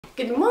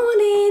Good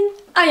morning!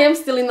 I am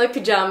still in my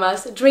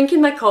pyjamas,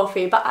 drinking my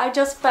coffee, but I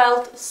just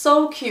felt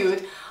so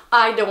cute.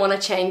 I don't want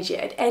to change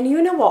yet. And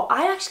you know what?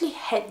 I actually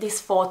had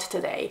this thought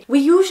today. We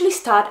usually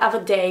start our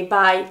day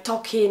by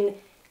talking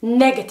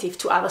negative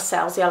to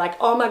ourselves. You're like,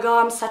 oh my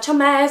god, I'm such a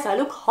mess, I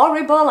look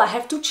horrible, I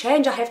have to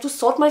change, I have to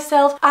sort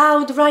myself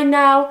out right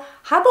now.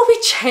 How about we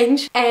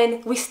change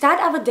and we start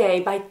our day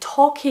by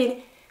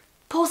talking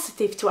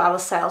positive to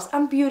ourselves.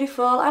 I'm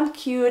beautiful, I'm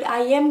cute, I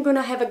am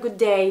gonna have a good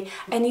day,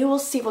 and you will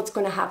see what's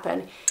gonna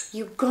happen.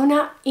 You're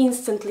gonna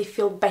instantly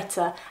feel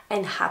better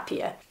and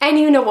happier. And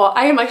you know what?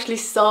 I am actually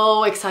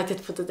so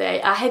excited for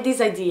today. I had this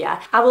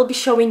idea. I will be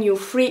showing you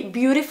 3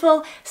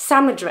 beautiful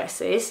summer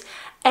dresses,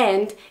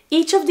 and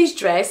each of these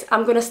dresses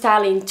I'm gonna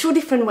style in 2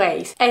 different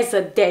ways, as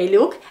a day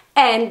look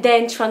and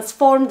then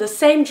transform the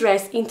same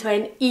dress into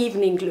an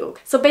evening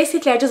look. So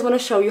basically I just want to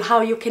show you how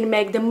you can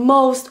make the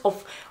most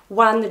of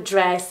one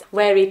dress,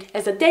 wear it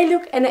as a day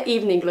look and an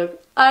evening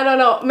look. I don't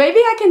know, maybe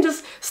I can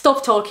just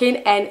stop talking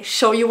and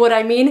show you what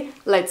I mean.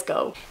 Let's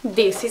go.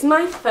 This is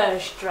my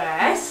first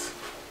dress.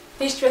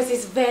 This dress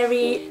is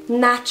very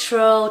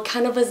natural,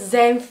 kind of a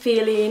zen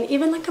feeling,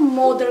 even like a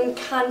modern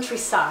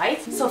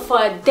countryside. So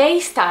for a day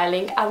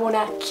styling, I want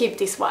to keep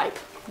this vibe.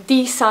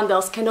 These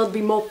sandals cannot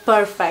be more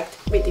perfect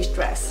with this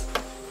dress.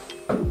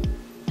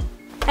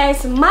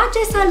 As much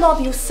as I love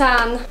you,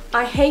 son,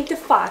 I hate the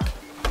fact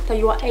that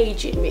you are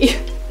aging me.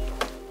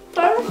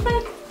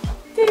 Perfect.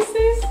 This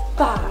is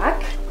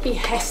back. It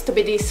has to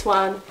be this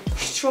one.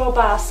 Straw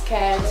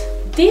basket.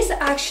 This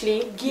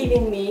actually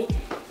giving me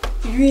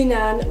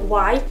Yunnan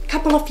vibe. A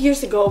couple of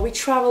years ago we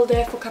traveled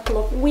there for a couple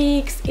of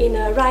weeks in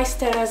rice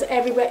terrace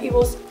everywhere. It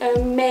was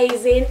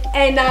amazing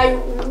and I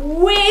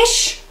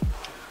wish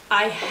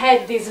I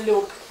had this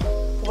look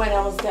when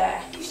I was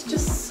there. It's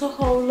just so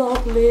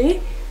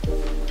lovely.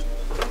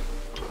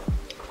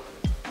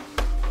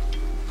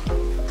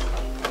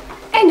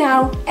 And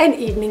now an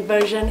evening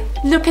version.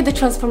 Look at the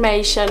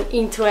transformation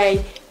into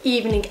a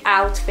evening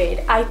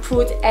outfit. I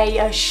put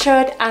a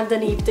shirt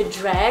underneath the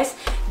dress.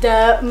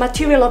 The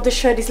material of the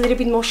shirt is a little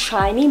bit more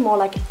shiny, more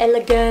like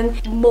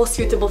elegant, more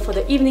suitable for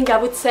the evening, I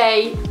would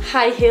say.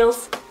 High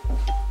heels.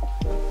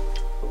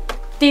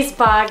 This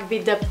bag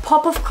with the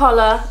pop of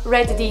color,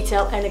 red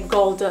detail and a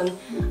golden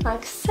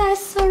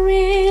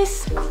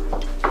accessories.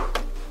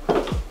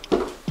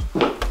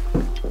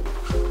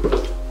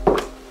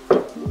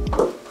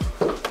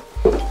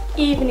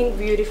 Evening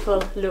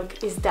beautiful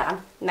look is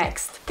done.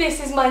 Next. This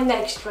is my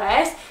next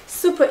dress.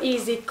 Super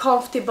easy,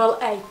 comfortable,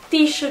 a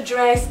t-shirt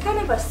dress, kind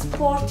of a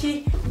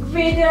sporty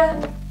with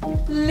a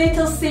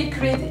little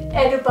secret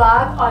at the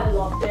back. I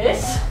love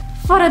this.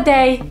 For a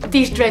day,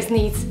 this dress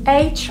needs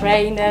a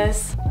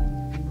trainers.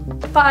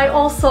 But I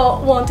also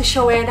want to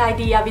show you an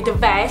idea with the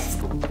vest.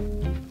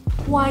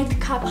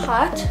 White cap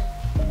hat.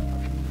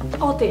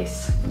 Or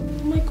this.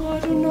 Oh my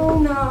god, I don't know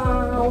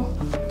now.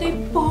 They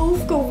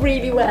both go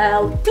really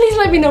well. Please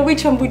let me know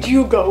which one would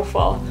you go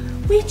for.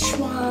 Which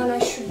one I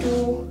should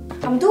do?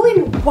 I'm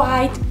doing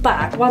white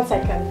back. 1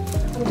 second.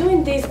 I'm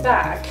doing this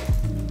back.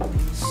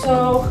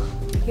 So,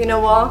 you know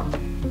what?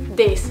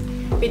 This.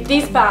 With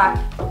this back,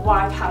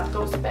 white hat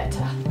goes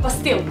better. But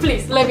still,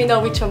 please let me know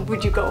which one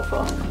would you go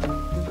for.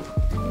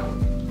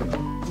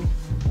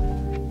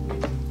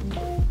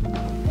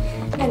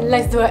 And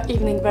let's do an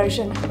evening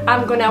version.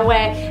 I'm gonna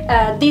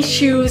wear these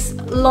shoes,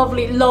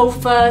 lovely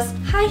loafers.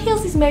 High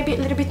heels is maybe a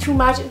little bit too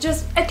much.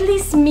 Just at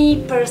least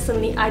me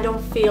personally, I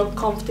don't feel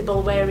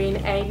comfortable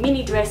wearing a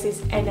mini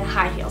dresses and a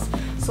high heels.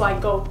 So I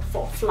go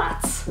for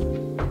flats.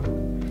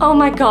 Oh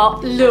my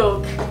god,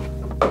 look.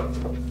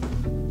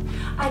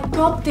 I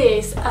got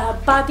this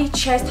body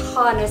chest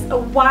harness a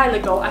while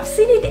ago. I've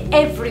seen it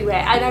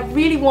everywhere and I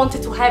really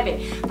wanted to have it,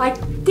 but I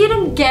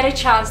didn't get a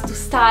chance to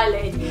style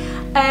it.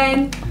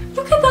 And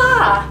look at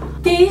that!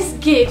 This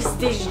gives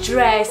this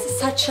dress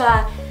such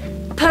a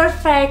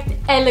perfect,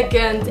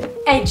 elegant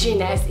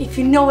edginess, if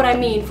you know what I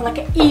mean, for like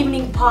an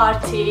evening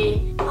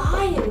party.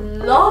 I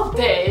love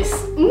this!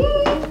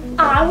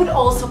 I would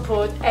also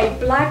put a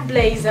black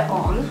blazer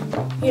on,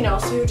 you know,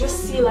 so you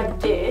just see like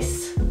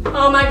this.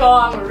 Oh my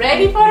god, I'm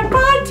ready for a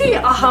party!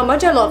 Oh, how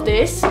much I love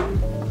this!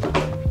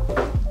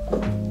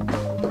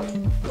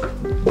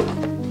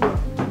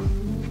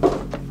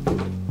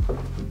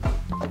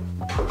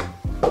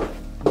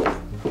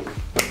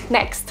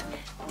 Next,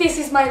 this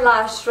is my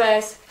last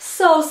dress.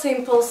 So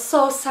simple,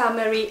 so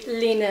summery,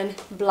 linen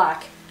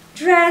black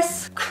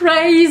dress.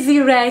 Crazy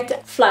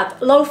red flat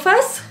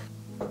loafers.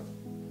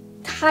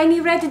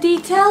 Tiny red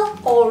detail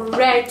or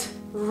red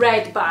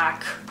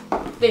back.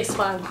 This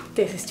one,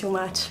 this is too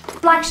much.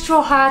 Black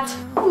straw hat.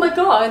 Oh my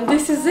god, and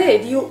this is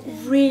it. You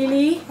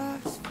really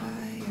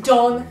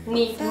don't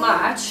need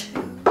much.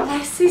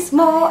 Less is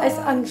more, as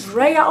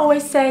Andrea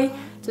always say,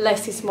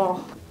 less is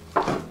more.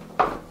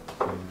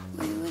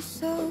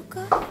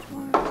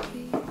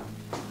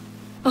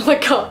 Oh my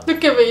god,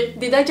 look at me.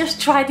 Did I just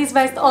try this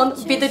vest on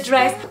with the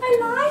dress? I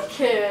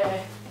like it.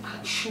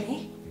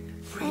 Actually,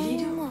 really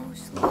do.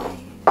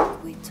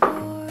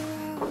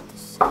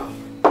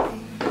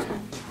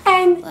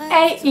 And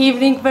a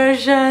evening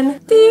version.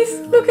 These,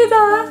 look at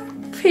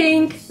that,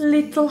 pink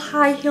little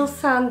high heel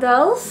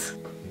sandals,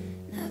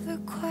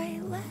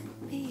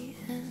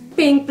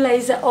 pink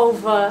blazer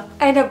over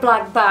and a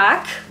black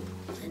bag,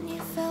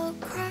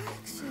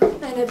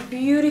 and a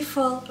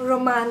beautiful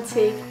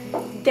romantic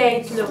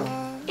date look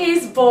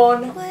is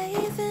born.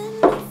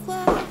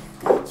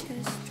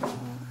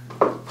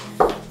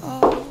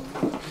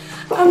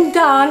 I'm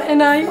done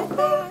and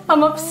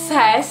I'm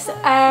obsessed,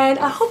 and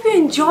I hope you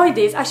enjoyed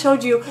this. I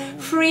showed you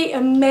 3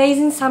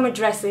 amazing summer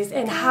dresses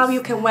and how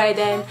you can wear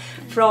them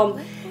from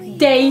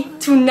day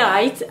to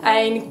night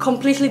in a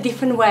completely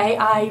different way.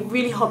 I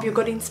really hope you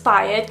got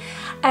inspired,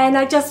 and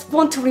I just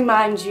want to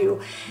remind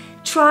you,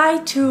 try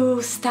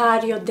to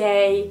start your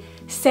day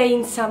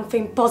saying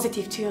something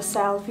positive to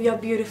yourself. You are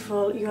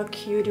beautiful, you are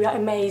cute, you are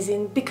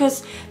amazing,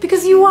 because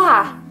you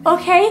are,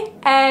 okay?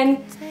 And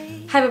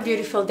have a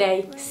beautiful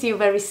day. See you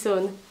very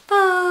soon.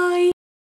 Bye!